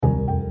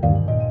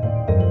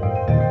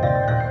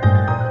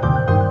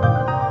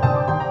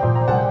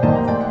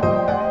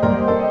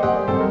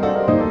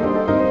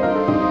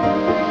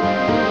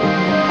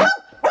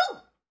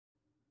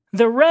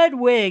The Red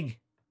Wig.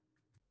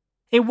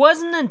 It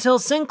wasn't until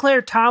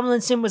Sinclair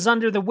Tomlinson was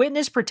under the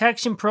Witness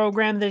Protection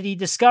Program that he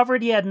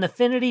discovered he had an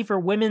affinity for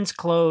women's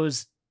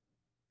clothes.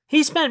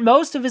 He spent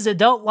most of his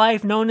adult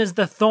life known as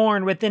the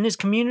Thorn within his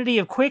community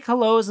of quick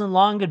hellos and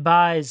long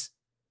goodbyes.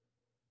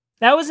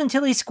 That was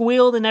until he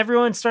squealed and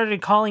everyone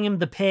started calling him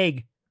the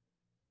Pig.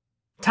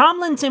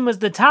 Tomlinson was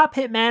the top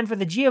hitman for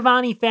the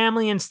Giovanni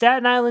family in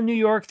Staten Island, New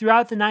York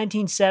throughout the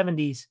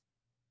 1970s.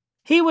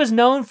 He was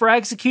known for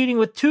executing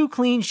with 2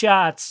 clean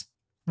shots,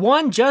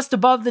 one just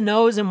above the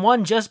nose and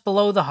one just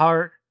below the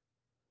heart.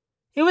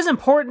 It was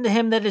important to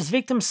him that his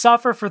victims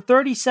suffer for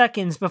 30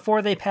 seconds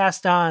before they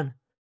passed on.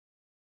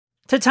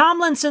 To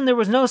Tomlinson, there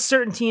was no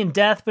certainty in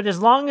death, but as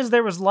long as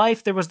there was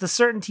life, there was the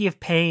certainty of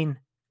pain.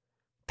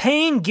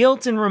 Pain,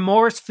 guilt, and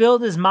remorse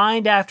filled his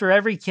mind after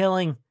every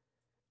killing.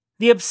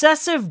 The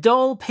obsessive,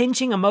 dull,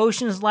 pinching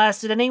emotions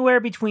lasted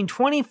anywhere between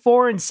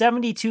 24 and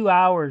 72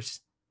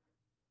 hours.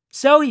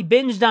 So he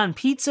binged on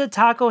pizza,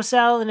 taco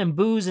salad, and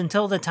booze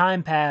until the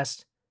time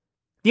passed.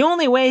 The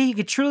only way he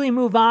could truly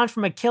move on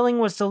from a killing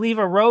was to leave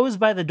a rose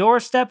by the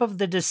doorstep of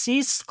the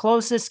deceased's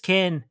closest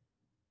kin.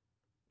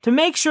 To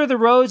make sure the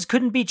rose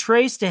couldn't be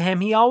traced to him,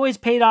 he always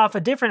paid off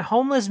a different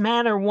homeless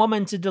man or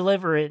woman to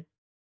deliver it.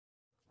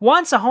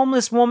 Once a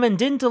homeless woman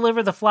didn't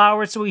deliver the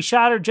flowers, so he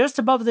shot her just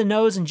above the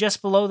nose and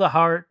just below the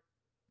heart.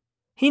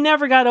 He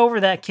never got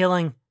over that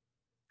killing.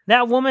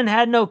 That woman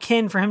had no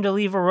kin for him to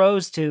leave a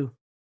rose to.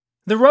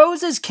 The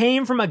roses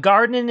came from a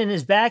garden in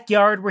his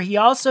backyard where he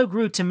also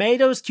grew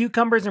tomatoes,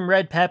 cucumbers, and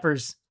red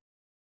peppers.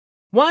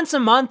 Once a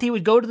month, he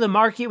would go to the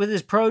market with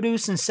his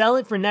produce and sell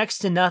it for next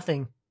to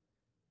nothing.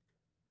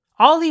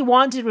 All he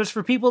wanted was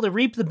for people to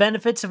reap the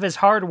benefits of his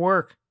hard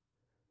work.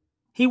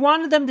 He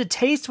wanted them to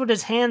taste what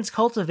his hands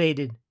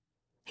cultivated.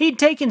 He'd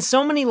taken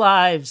so many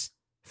lives,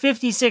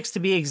 56 to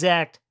be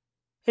exact.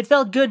 It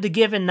felt good to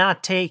give and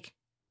not take.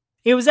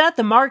 It was at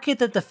the market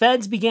that the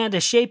feds began to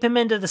shape him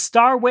into the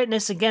star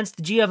witness against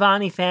the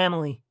Giovanni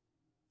family.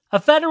 A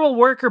federal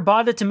worker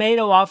bought a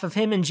tomato off of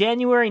him in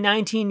January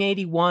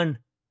 1981.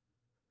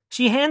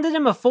 She handed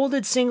him a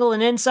folded single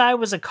and inside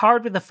was a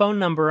card with a phone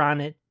number on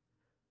it.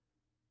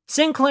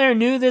 Sinclair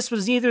knew this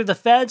was either the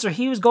feds or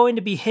he was going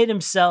to be hit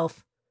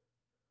himself.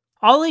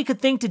 All he could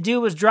think to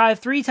do was drive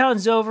 3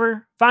 towns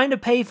over, find a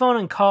payphone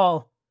and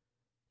call.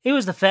 It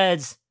was the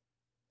feds.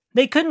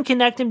 They couldn't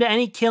connect him to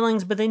any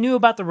killings, but they knew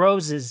about the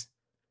roses.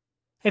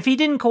 If he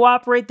didn't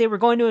cooperate, they were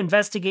going to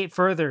investigate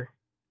further.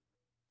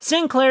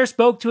 Sinclair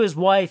spoke to his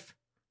wife.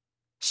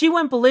 She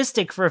went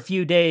ballistic for a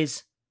few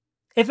days.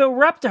 If it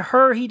were up to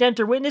her, he'd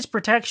enter witness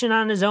protection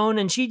on his own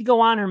and she'd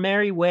go on her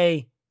merry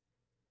way.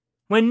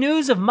 When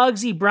news of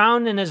Muggsy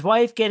Brown and his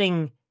wife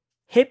getting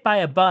hit by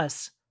a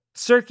bus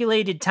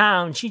circulated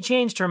town, she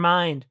changed her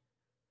mind.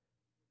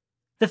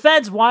 The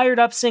feds wired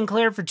up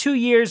Sinclair for 2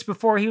 years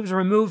before he was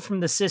removed from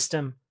the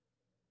system.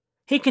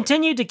 He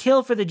continued to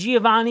kill for the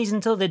Giovannis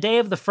until the day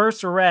of the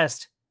first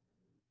arrest.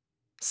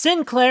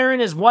 Sinclair and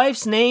his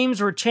wife's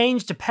names were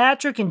changed to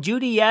Patrick and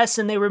Judy S.,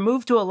 and they were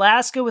moved to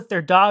Alaska with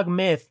their dog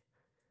Myth.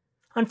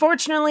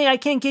 Unfortunately, I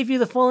can't give you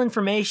the full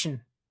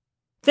information.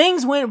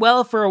 Things went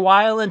well for a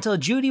while until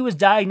Judy was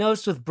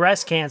diagnosed with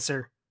breast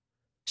cancer.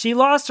 She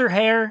lost her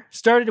hair,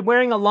 started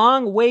wearing a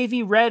long,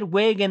 wavy red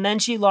wig, and then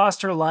she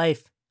lost her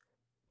life.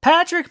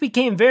 Patrick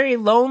became very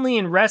lonely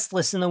and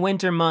restless in the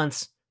winter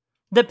months.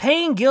 The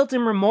pain, guilt,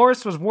 and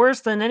remorse was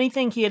worse than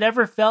anything he had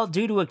ever felt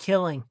due to a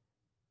killing.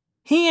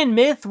 He and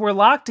Myth were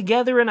locked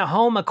together in a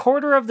home a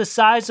quarter of the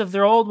size of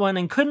their old one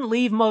and couldn't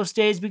leave most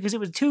days because it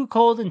was too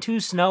cold and too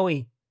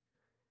snowy.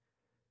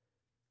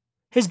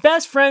 His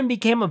best friend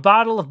became a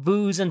bottle of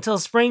booze until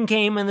spring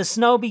came and the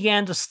snow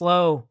began to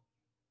slow.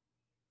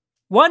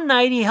 One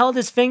night he held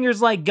his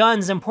fingers like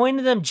guns and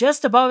pointed them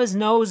just above his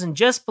nose and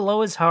just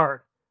below his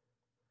heart.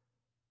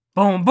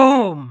 "Boom,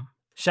 boom!"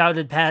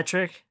 shouted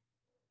Patrick.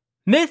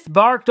 Myth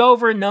barked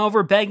over and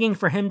over, begging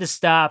for him to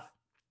stop.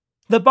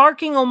 The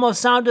barking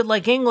almost sounded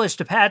like English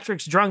to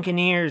Patrick's drunken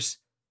ears.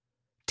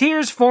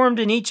 Tears formed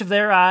in each of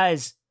their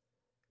eyes.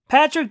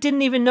 Patrick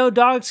didn't even know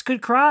dogs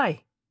could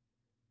cry.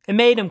 It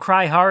made him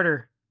cry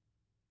harder.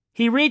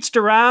 He reached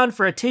around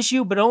for a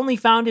tissue but only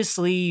found his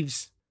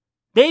sleeves.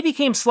 They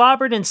became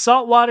slobbered in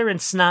salt water and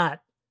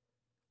snot.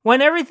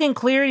 When everything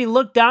cleared, he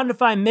looked down to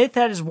find Myth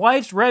had his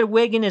wife's red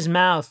wig in his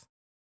mouth.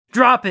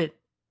 "Drop it!"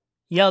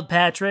 yelled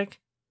Patrick.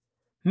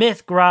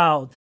 Myth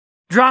growled.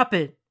 "Drop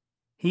it!"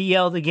 he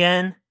yelled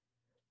again.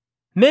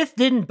 Myth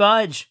didn't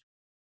budge.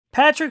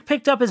 Patrick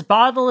picked up his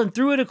bottle and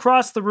threw it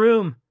across the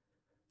room.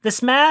 The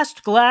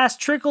smashed glass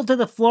trickled to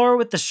the floor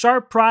with the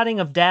sharp prodding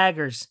of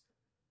daggers.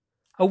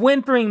 A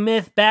whimpering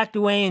Myth backed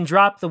away and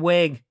dropped the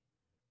wig.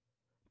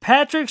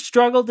 Patrick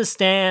struggled to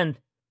stand.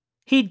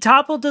 He'd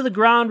toppled to the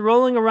ground,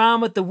 rolling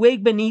around with the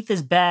wig beneath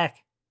his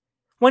back.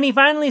 When he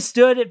finally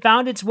stood, it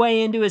found its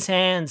way into his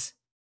hands.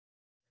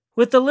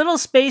 With the little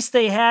space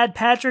they had,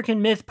 Patrick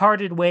and Myth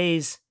parted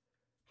ways.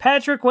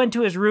 Patrick went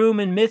to his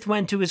room and Myth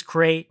went to his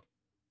crate.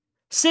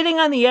 Sitting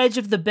on the edge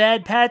of the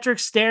bed, Patrick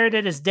stared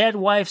at his dead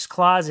wife's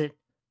closet.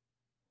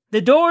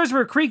 The doors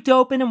were creaked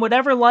open and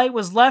whatever light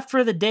was left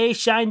for the day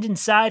shined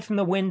inside from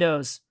the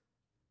windows.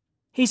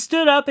 He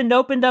stood up and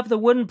opened up the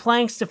wooden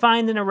planks to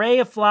find an array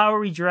of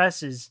flowery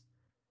dresses.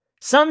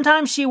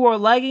 Sometimes she wore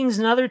leggings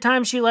and other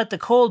times she let the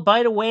cold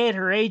bite away at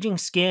her aging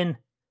skin.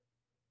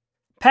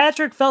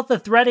 Patrick felt the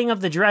threading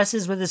of the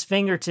dresses with his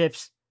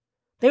fingertips.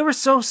 They were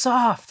so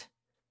soft.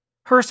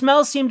 Her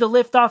smell seemed to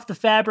lift off the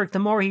fabric the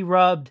more he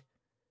rubbed.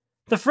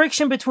 The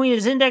friction between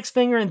his index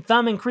finger and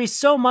thumb increased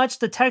so much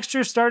the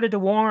texture started to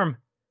warm.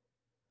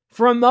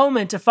 For a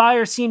moment, a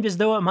fire seemed as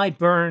though it might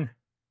burn.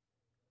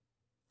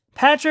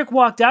 Patrick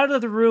walked out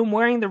of the room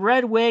wearing the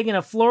red wig and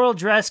a floral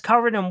dress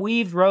covered in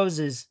weaved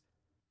roses.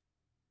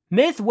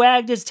 Myth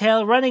wagged his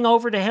tail, running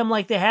over to him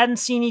like they hadn't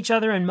seen each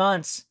other in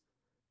months.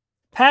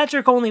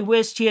 Patrick only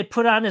wished he had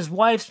put on his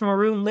wife's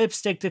maroon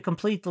lipstick to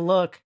complete the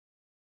look.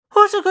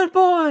 "Who's a good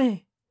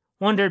boy?"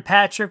 wondered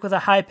Patrick with a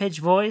high-pitched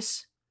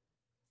voice.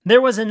 There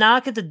was a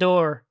knock at the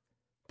door.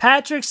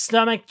 Patrick's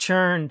stomach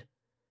churned.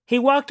 He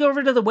walked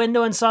over to the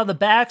window and saw the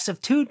backs of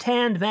two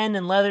tanned men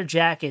in leather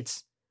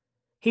jackets.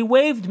 He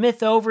waved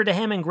Myth over to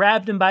him and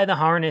grabbed him by the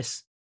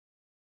harness.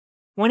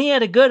 When he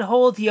had a good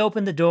hold, he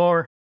opened the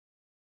door.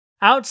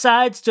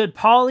 Outside stood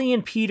Polly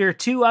and Peter,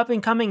 two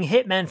up-and-coming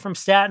hitmen from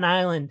Staten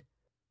Island.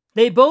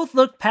 They both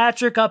looked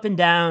Patrick up and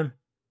down.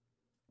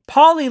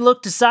 Polly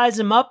looked to size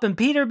him up, and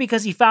Peter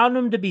because he found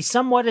him to be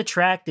somewhat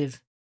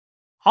attractive.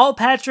 All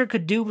Patrick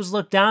could do was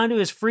look down to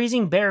his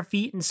freezing bare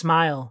feet and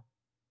smile.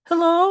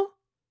 "Hello?"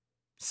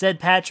 said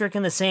Patrick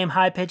in the same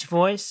high-pitched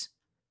voice.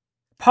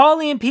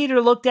 Polly and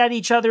Peter looked at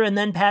each other and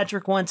then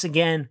Patrick once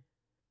again.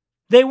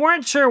 They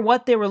weren't sure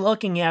what they were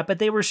looking at, but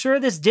they were sure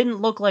this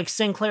didn't look like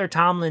Sinclair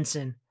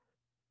Tomlinson.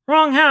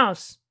 "Wrong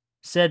house,"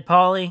 said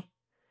Polly.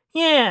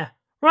 "Yeah,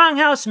 wrong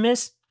house,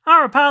 miss.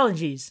 Our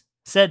apologies,"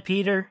 said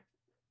Peter.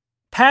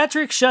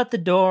 Patrick shut the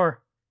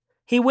door.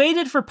 He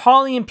waited for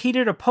Polly and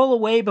Peter to pull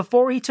away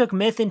before he took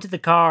Myth into the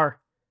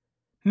car.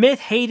 Myth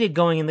hated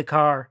going in the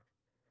car.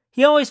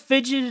 He always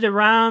fidgeted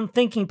around,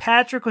 thinking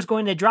Patrick was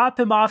going to drop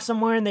him off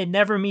somewhere and they'd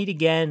never meet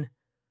again.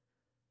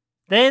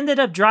 They ended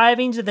up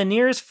driving to the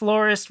nearest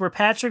florist where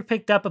Patrick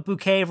picked up a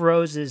bouquet of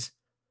roses.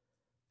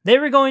 They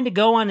were going to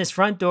go on his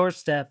front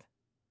doorstep.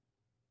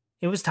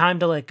 It was time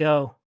to let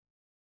go.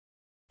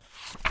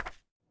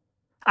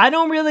 I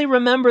don't really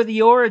remember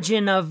the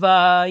origin of,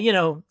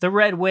 the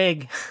Red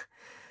Wig.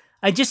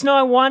 I just know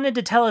I wanted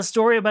to tell a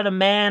story about a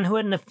man who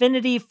had an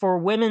affinity for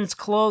women's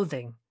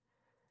clothing.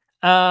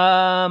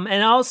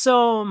 And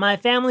also, my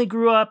family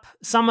grew up,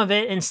 some of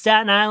it, in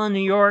Staten Island, New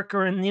York,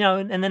 or in the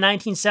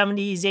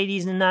 1970s,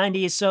 80s, and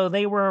 90s, so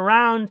they were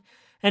around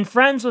and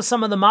friends with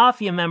some of the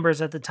mafia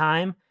members at the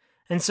time.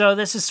 And so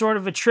this is sort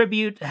of a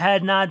tribute,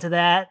 head nod to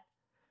that.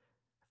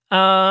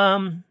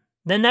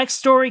 The next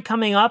story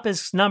coming up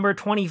is number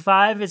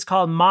 25. It's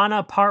called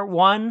Mana Part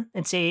 1.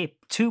 It's a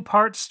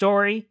 2-part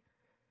story.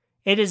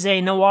 It is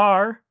a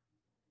noir.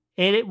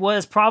 It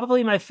was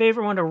probably my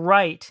favorite one to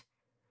write.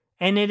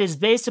 And it is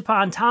based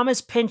upon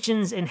Thomas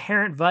Pynchon's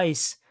Inherent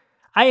Vice.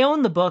 I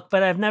own the book,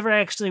 but I've never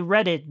actually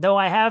read it, though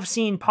I have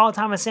seen Paul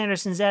Thomas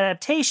Anderson's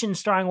adaptation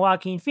starring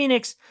Joaquin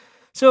Phoenix.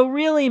 So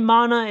really,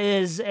 Mana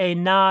is a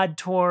nod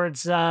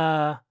towards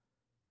the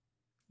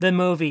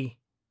movie,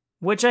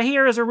 which I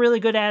hear is a really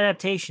good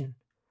adaptation.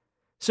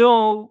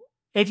 So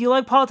if you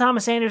like Paul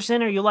Thomas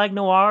Anderson, or you like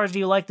noirs, or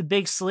you like The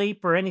Big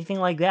Sleep, or anything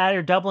like that,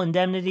 or Double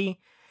Indemnity,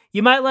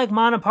 you might like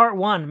Mana Part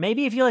 1.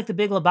 Maybe if you like The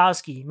Big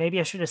Lebowski. Maybe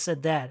I should have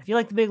said that. If you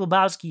like The Big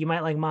Lebowski, you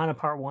might like Mana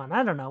Part 1.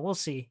 I don't know. We'll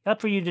see.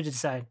 Up for you to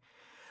decide.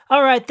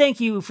 All right. Thank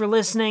you for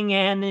listening,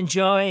 and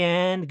enjoy,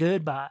 and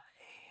goodbye.